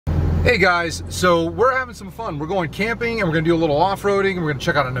Hey guys, so we're having some fun. We're going camping and we're gonna do a little off-roading and we're gonna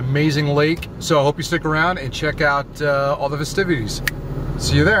check out an amazing lake. So I hope you stick around and check out all the festivities.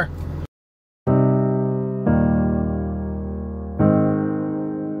 See you there.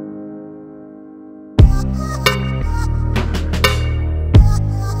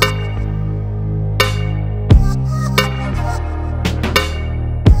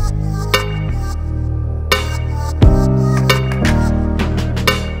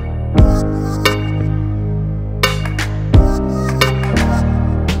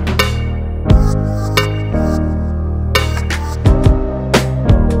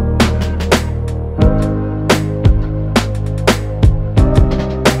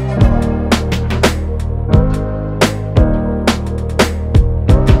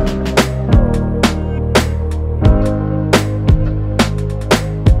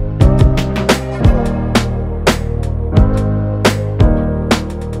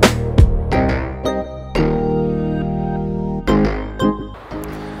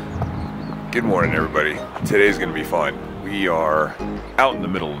 Good morning, everybody. Today's gonna be fun. We are out in the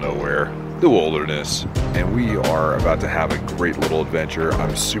middle of nowhere, the wilderness, and we are about to have a great little adventure.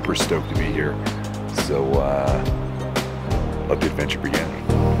 I'm super stoked to be here. So let the adventure begin.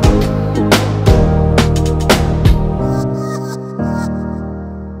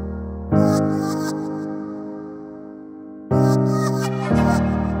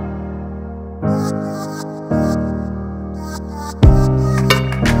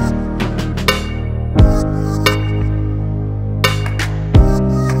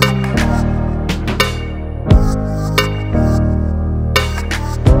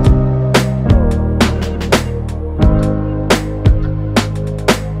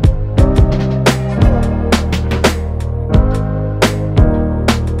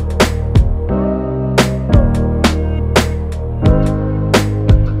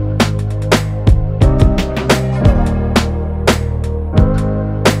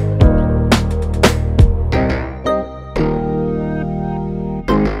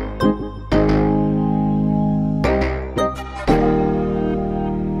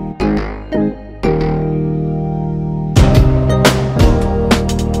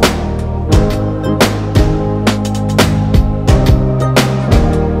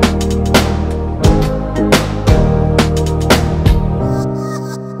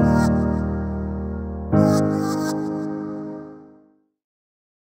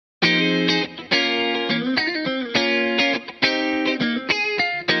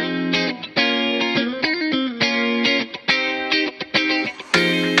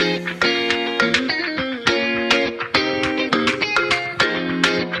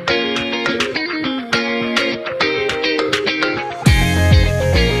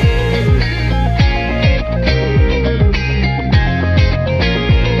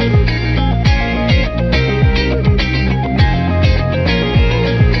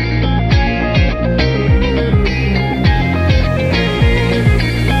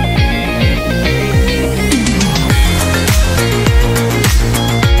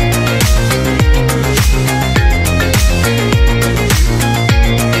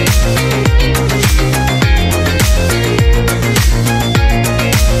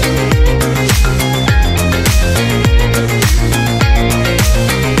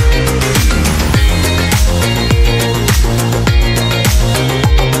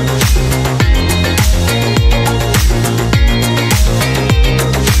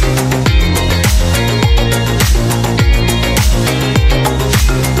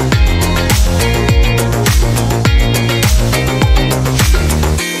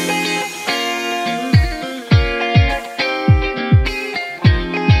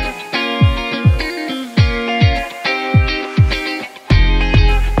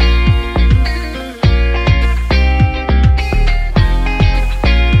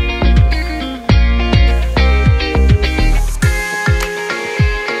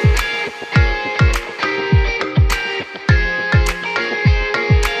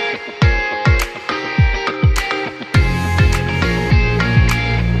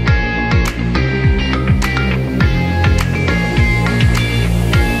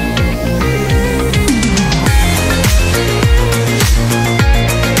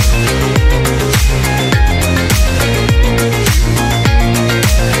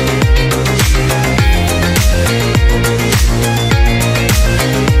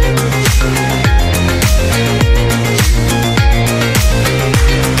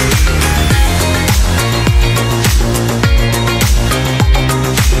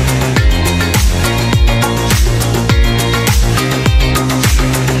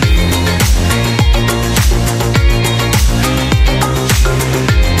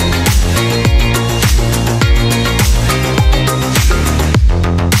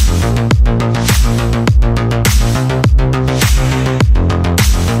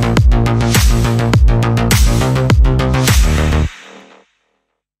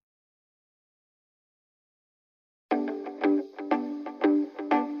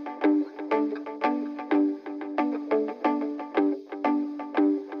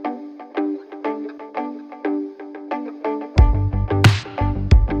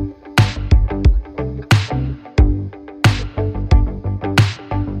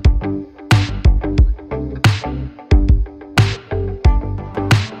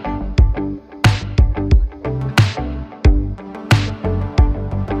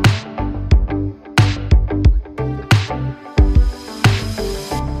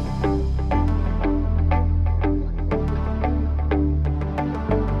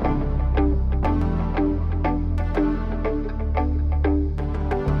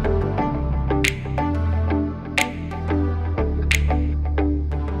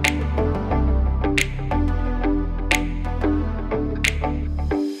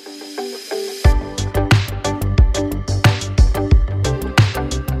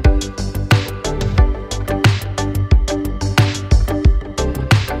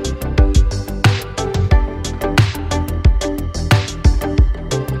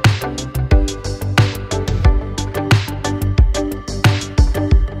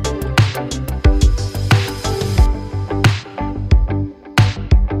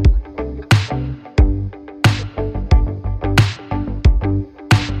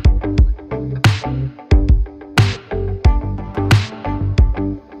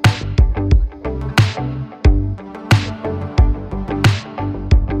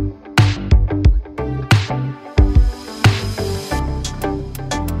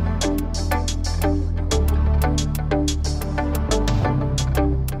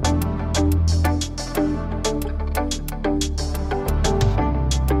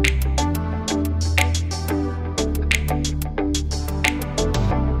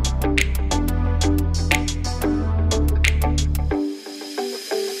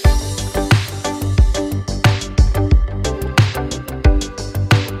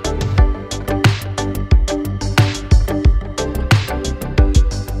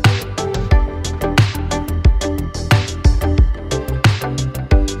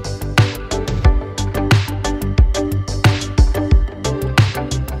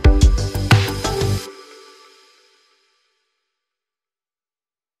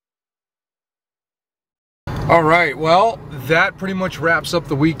 All right, well, that pretty much wraps up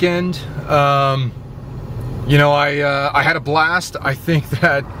the weekend. You know, I had a blast. I think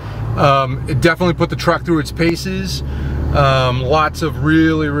that it definitely put the truck through its paces. Lots of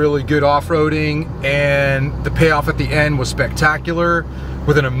really good off-roading, and the payoff at the end was spectacular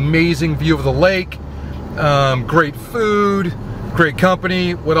with an amazing view of the lake, great food, great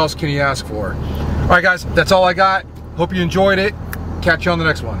company. What else can you ask for? All right, guys, that's all I got. Hope you enjoyed it. Catch you on the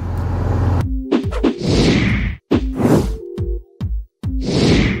next one.